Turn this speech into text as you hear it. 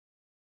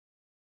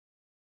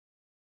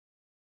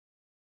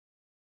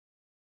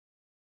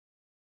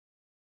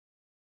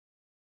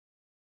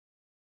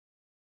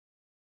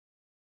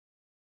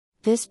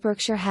This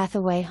Berkshire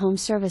Hathaway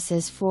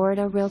HomeServices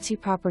Florida Realty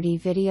property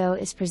video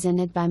is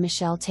presented by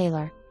Michelle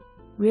Taylor.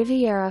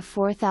 Riviera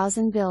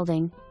 4000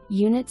 Building,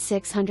 Unit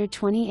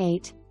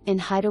 628, in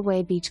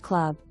Hideaway Beach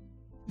Club.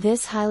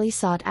 This highly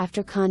sought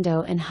after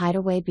condo in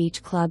Hideaway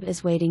Beach Club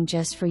is waiting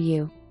just for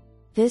you.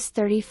 This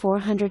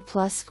 3,400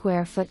 plus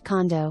square foot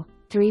condo,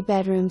 3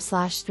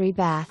 bedroom/3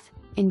 bath,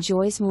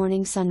 enjoys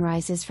morning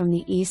sunrises from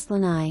the East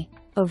Lanai,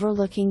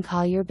 overlooking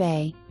Collier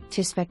Bay,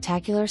 to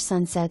spectacular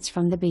sunsets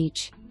from the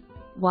beach.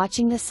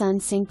 Watching the sun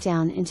sink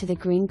down into the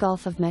green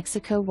Gulf of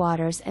Mexico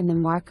waters and the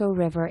Marco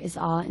River is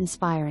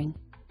awe-inspiring.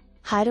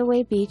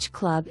 Hideaway Beach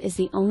Club is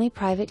the only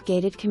private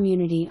gated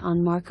community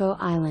on Marco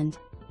Island.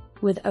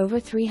 With over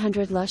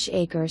 300 lush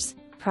acres,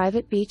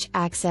 private beach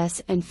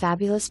access and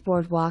fabulous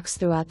boardwalks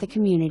throughout the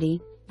community,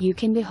 you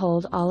can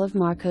behold all of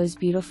Marco's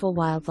beautiful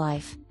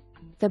wildlife.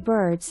 The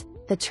birds,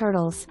 the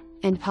turtles,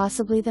 and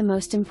possibly the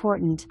most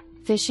important,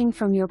 fishing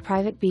from your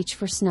private beach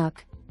for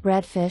snook,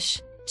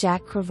 redfish,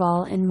 jack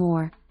crevalle and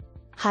more.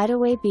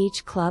 Hideaway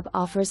Beach Club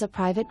offers a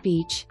private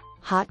beach,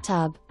 hot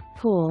tub,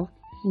 pool,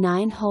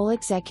 9-hole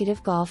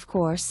executive golf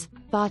course,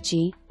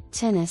 bocce,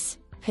 tennis,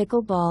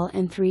 pickleball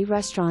and 3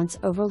 restaurants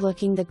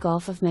overlooking the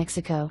Gulf of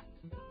Mexico.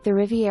 The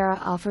Riviera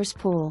offers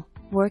pool,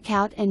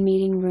 workout and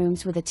meeting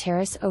rooms with a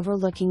terrace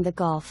overlooking the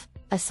Gulf,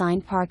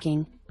 assigned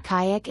parking,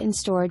 kayak and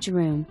storage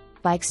room,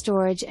 bike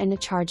storage and a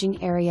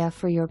charging area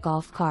for your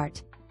golf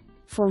cart.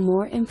 For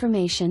more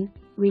information,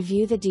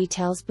 review the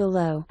details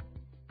below.